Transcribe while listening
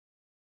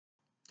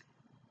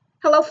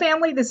Hello,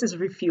 family. This is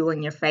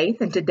Refueling Your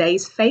Faith, and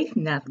today's faith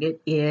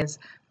nugget is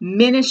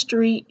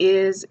ministry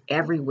is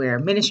everywhere.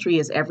 Ministry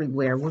is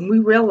everywhere. When we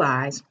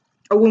realize,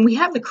 or when we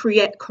have the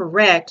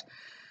correct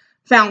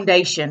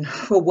foundation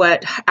for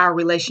what our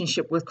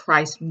relationship with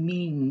Christ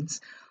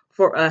means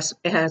for us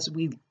as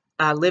we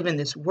live in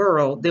this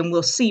world, then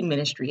we'll see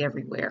ministry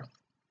everywhere.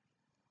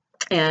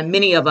 And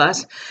many of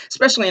us,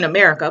 especially in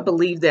America,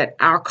 believe that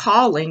our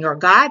calling or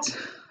God's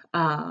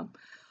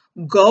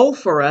goal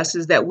for us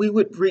is that we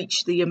would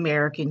reach the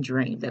American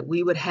dream, that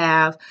we would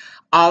have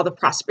all the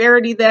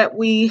prosperity that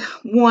we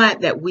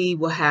want, that we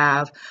will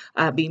have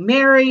be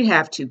married,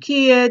 have 2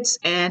 kids,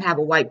 and have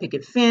a white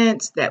picket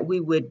fence, that we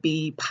would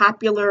be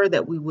popular,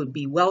 that we would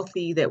be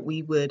wealthy, that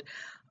we would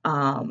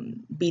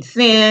be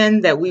thin,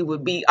 that we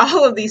would be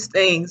all of these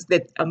things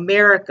that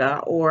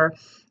America or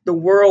the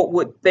world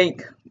would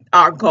think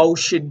our goal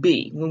should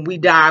be. When we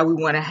die, we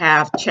want to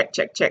have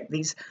check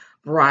these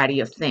variety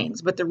of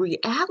things. But the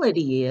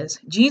reality is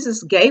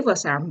Jesus gave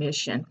us our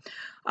mission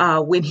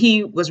when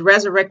he was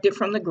resurrected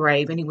from the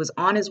grave and he was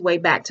on his way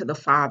back to the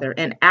Father.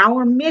 And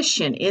our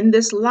mission in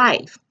this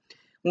life,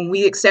 when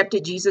we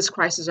accepted Jesus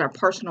Christ as our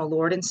personal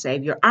Lord and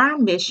Savior, our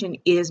mission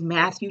is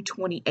Matthew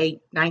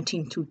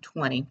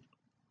 28:19-20.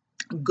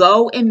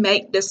 Go and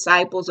make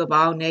disciples of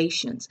all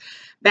nations,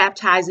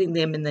 baptizing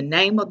them in the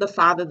name of the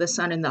Father, the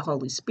Son, and the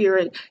Holy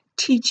Spirit,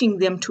 teaching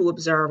them to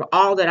observe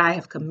all that I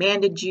have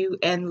commanded you.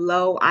 And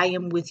lo, I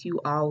am with you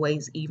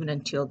always, even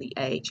until the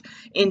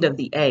end of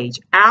the age.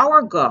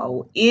 Our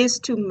goal is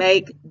to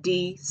make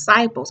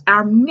disciples.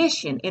 Our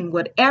mission in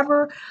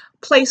whatever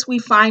place we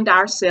find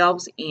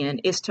ourselves in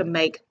is to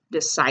make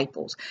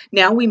disciples.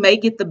 Now, we may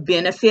get the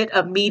benefit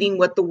of meeting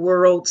what the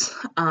world's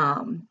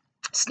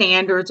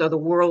standards or the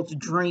world's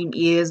dream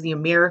is, the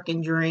American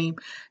dream,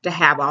 to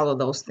have all of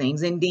those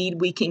things. Indeed,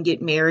 we can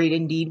get married.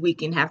 Indeed, we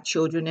can have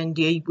children.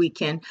 Indeed, we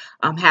can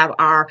have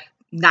our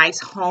nice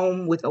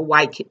home with a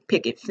white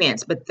picket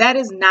fence. But that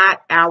is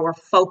not our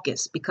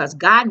focus, because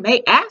God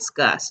may ask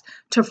us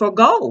to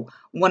forgo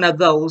one of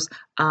those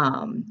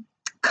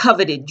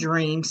coveted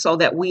dreams so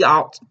that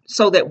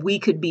we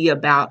could be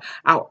about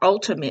our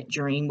ultimate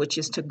dream, which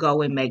is to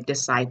go and make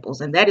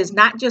disciples. And that is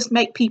not just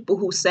make people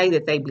who say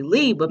that they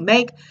believe, but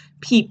make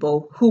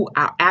people who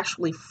are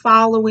actually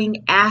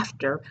following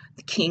after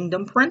the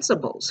kingdom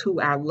principles, who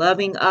are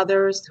loving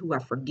others, who are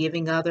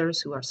forgiving others,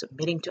 who are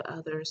submitting to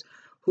others,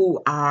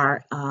 who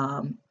are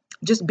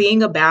just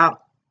being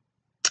about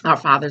our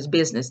Father's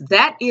business.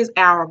 That is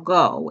our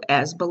goal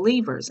as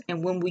believers.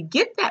 And when we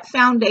get that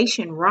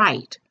foundation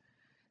right,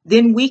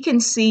 then we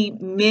can see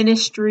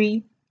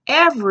ministry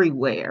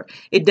everywhere.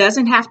 It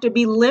doesn't have to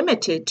be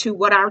limited to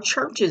what our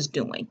church is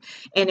doing.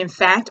 And in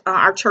fact,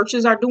 our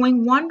churches are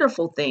doing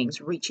wonderful things,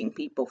 reaching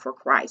people for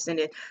Christ.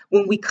 And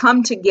when we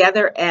come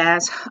together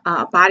as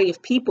a body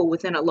of people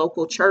within a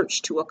local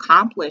church to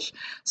accomplish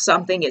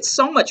something, it's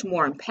so much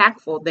more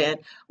impactful than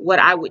what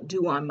I would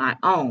do on my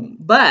own.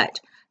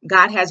 But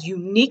God has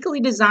uniquely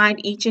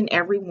designed each and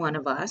every one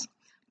of us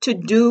to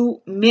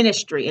do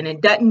ministry. And it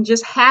doesn't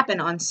just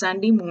happen on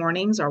Sunday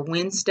mornings or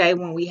Wednesday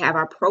when we have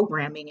our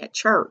programming at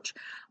church.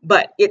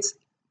 But it's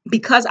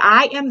because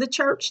I am the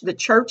church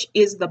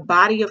is the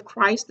body of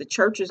Christ. The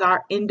church is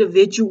our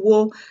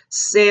individual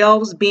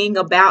selves being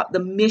about the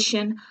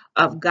mission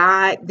of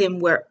God. Then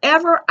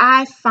wherever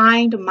I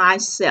find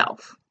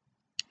myself,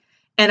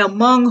 and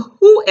among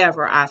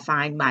whoever I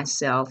find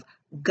myself,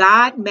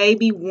 God may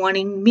be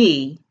wanting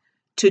me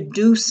to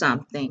do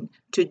something,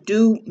 to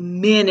do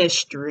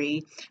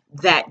ministry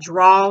that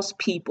draws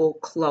people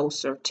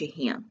closer to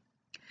him.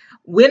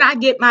 When I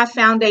get my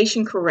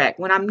foundation correct,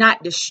 when I'm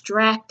not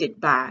distracted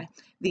by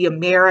the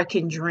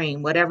American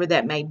dream, whatever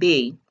that may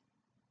be,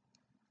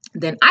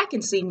 then I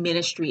can see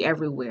ministry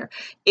everywhere.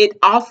 It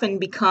often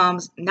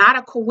becomes not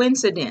a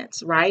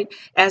coincidence, right?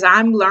 As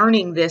I'm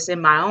learning this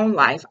in my own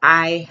life,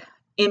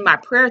 in my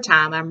prayer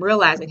time, I'm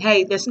realizing,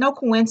 hey, there's no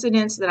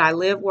coincidence that I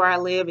live where I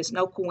live. It's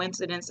no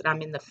coincidence that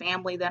I'm in the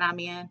family that I'm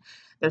in.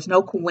 There's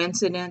no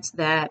coincidence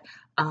that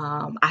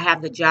I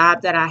have the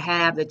job that I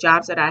have, the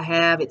jobs that I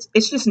have.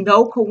 It's just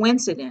no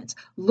coincidence.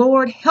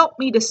 Lord, help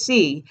me to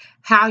see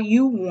how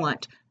you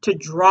want to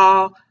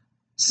draw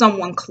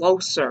someone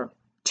closer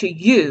to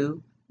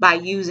you by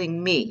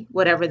using me,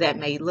 whatever that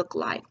may look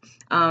like.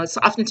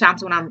 So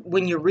oftentimes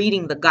when you're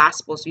reading the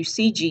Gospels, you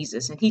see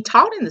Jesus, and he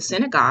taught in the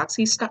synagogues.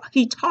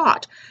 He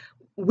taught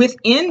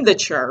within the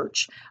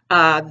church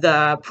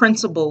the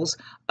principles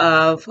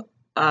of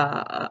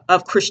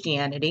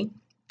Christianity.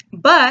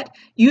 But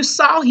you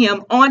saw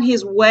him on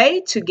his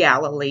way to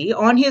Galilee,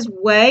 on his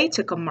way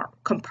to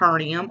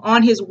Capernaum,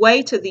 on his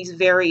way to these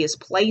various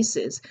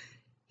places.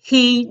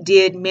 He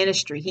did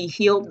ministry. He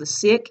healed the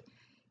sick.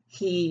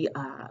 He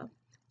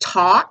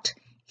taught.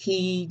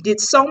 He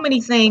did so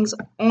many things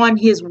on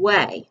his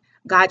way.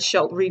 God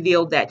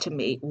revealed that to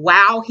me.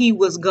 While he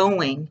was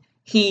going,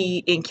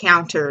 he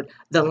encountered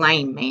the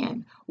lame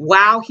man.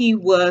 While he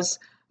was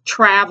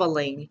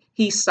traveling,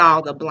 he saw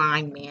the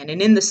blind man.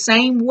 And in the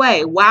same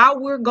way, while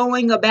we're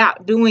going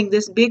about doing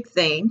this big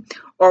thing,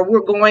 or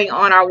we're going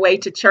on our way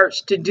to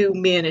church to do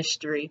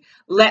ministry.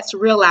 Let's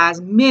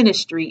realize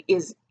ministry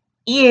is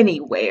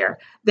anywhere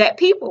that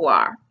people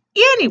are,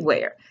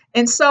 anywhere.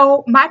 And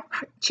so my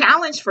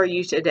challenge for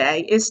you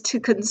today is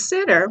to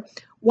consider,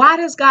 why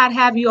does God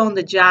have you on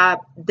the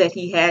job that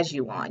he has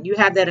you on? You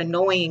have that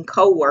annoying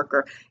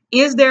coworker.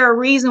 Is there a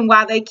reason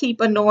why they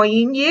keep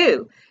annoying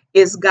you?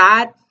 Is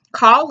God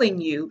calling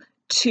you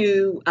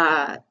to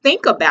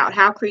think about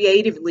how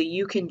creatively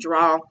you can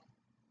draw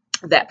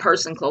that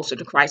person closer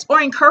to Christ,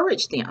 or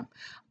encourage them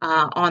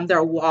on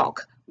their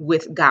walk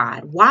with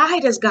God? Why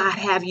does God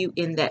have you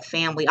in that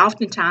family?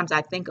 Oftentimes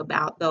I think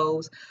about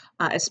those,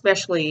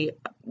 especially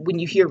when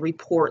you hear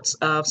reports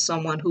of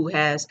someone who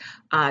has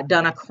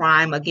done a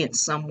crime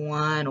against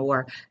someone,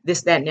 or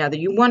this, that, and the other.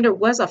 You wonder,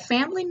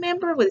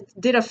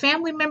 did a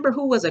family member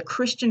who was a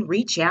Christian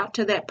reach out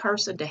to that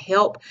person to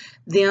help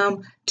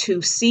them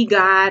to see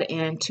God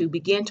and to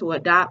begin to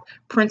adopt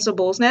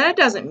principles? Now, that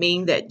doesn't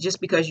mean that just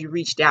because you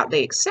reached out,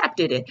 they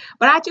accepted it.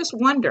 But I just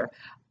wonder,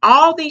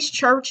 all these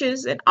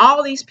churches and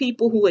all these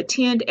people who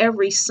attend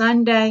every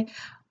Sunday,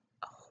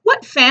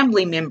 what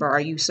family member are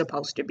you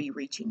supposed to be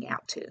reaching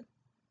out to?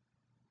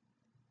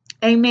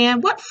 Amen.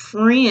 What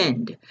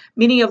friend?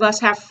 Many of us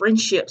have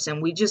friendships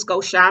and we just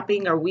go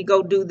shopping or we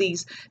go do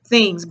these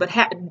things, but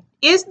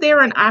is there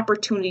an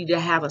opportunity to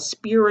have a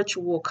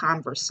spiritual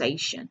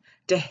conversation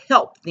to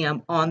help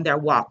them on their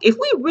walk? If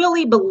we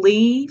really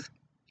believe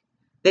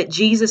that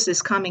Jesus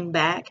is coming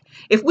back,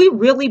 if we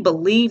really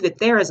believe that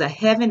there is a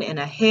heaven and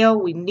a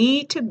hell, we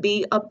need to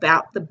be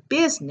about the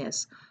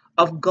business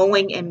of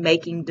going and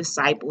making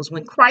disciples.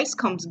 When Christ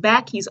comes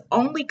back, he's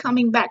only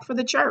coming back for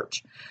the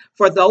church,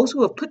 for those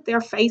who have put their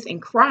faith in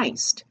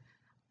Christ.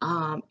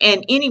 And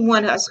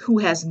anyone else who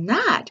has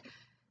not,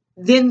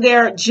 then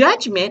their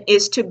judgment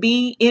is to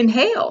be in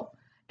hell,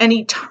 an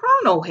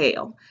eternal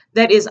hell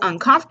that is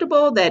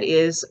uncomfortable, that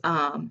is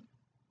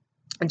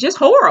just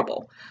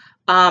horrible.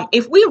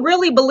 If we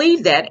really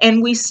believe that,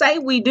 and we say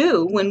we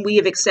do when we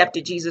have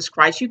accepted Jesus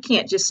Christ, you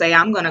can't just say,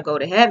 I'm going to go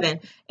to heaven,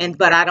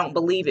 but I don't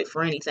believe it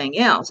for anything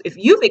else. If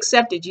you've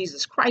accepted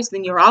Jesus Christ,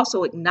 then you're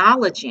also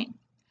acknowledging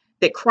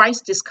that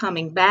Christ is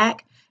coming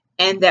back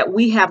and that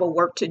we have a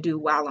work to do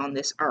while on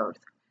this earth.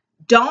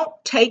 Don't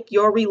take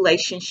your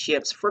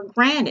relationships for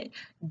granted.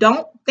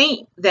 Don't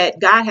think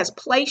that God has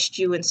placed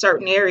you in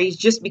certain areas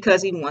just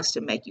because he wants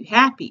to make you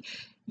happy.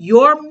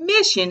 Your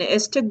mission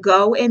is to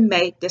go and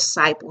make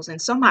disciples.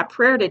 And so my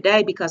prayer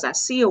today, because I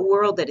see a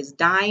world that is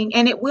dying,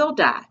 and it will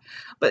die,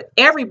 but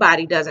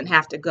everybody doesn't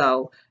have to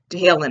go to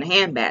hell in a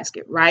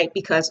handbasket, right?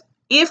 Because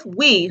if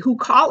we who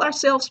call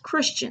ourselves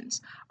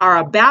Christians are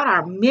about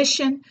our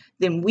mission,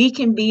 then we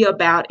can be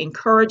about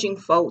encouraging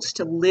folks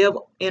to live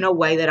in a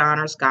way that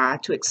honors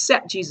God, to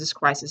accept Jesus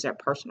Christ as their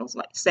personal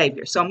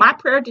Savior. So my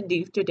prayer to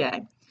you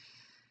today,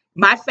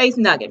 my faith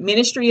nugget,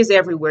 ministry is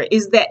everywhere,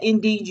 is that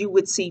indeed you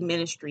would see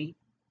ministry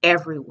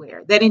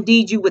everywhere, that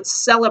indeed you would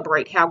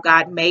celebrate how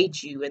God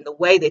made you and the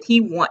way that he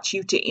wants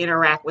you to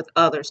interact with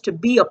others, to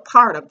be a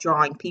part of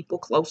drawing people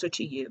closer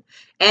to you,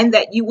 and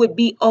that you would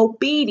be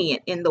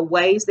obedient in the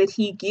ways that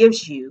he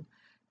gives you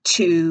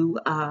to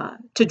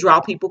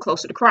draw people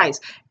closer to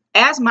Christ.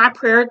 As my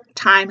prayer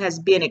time has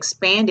been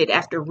expanded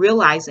after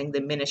realizing the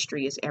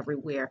ministry is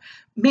everywhere,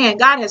 man,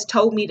 God has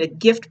told me to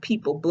gift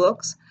people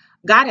books.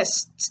 God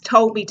has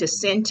told me to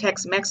send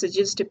text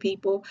messages to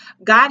people.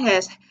 God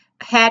has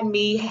had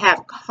me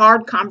have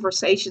hard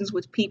conversations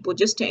with people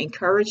just to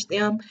encourage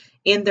them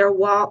in their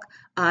walk.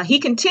 He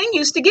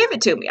continues to give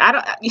it to me.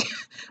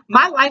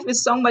 My life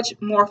is so much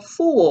more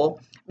full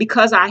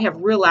because I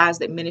have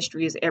realized that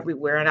ministry is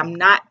everywhere,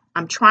 and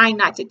I'm trying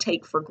not to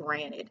take for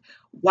granted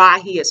why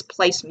he has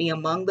placed me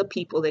among the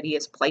people that he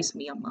has placed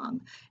me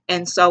among.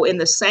 And so in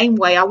the same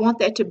way, I want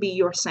that to be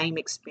your same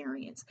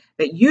experience,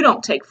 that you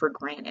don't take for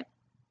granted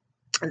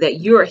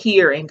that you're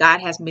here and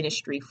God has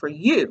ministry for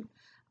you.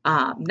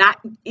 Not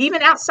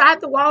even outside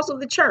the walls of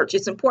the church.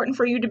 It's important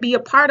for you to be a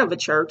part of a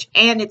church,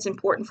 and it's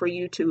important for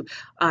you to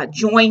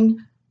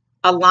join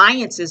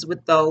alliances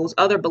with those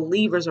other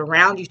believers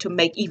around you to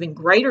make even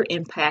greater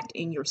impact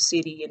in your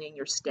city and in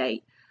your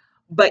state.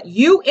 But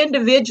you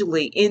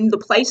individually, in the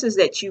places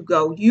that you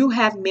go, you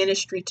have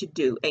ministry to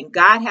do, and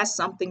God has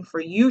something for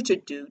you to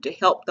do to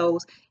help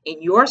those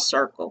in your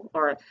circle,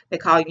 or they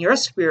call it your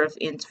sphere of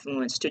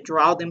influence, to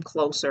draw them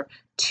closer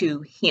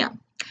to him.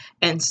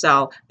 And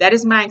so that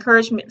is my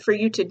encouragement for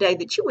you today,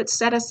 that you would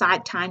set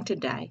aside time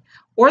today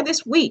or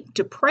this week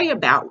to pray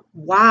about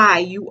why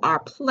you are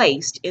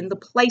placed in the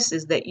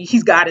places that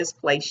God has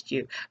placed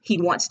you. He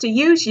wants to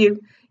use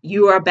you.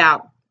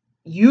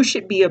 You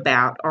should be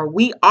about, or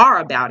we are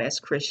about as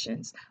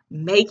Christians,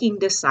 making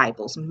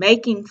disciples,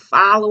 making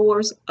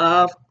followers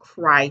of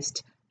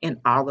Christ in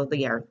all of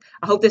the earth.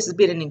 I hope this has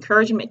been an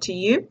encouragement to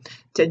you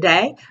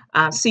today.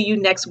 See you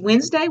next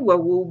Wednesday, where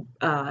we'll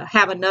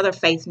have another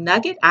faith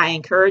nugget. I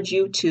encourage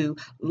you to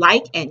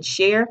like and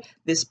share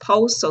this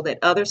post so that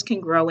others can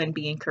grow and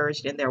be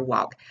encouraged in their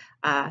walk.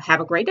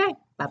 Have a great day.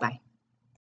 Bye-bye.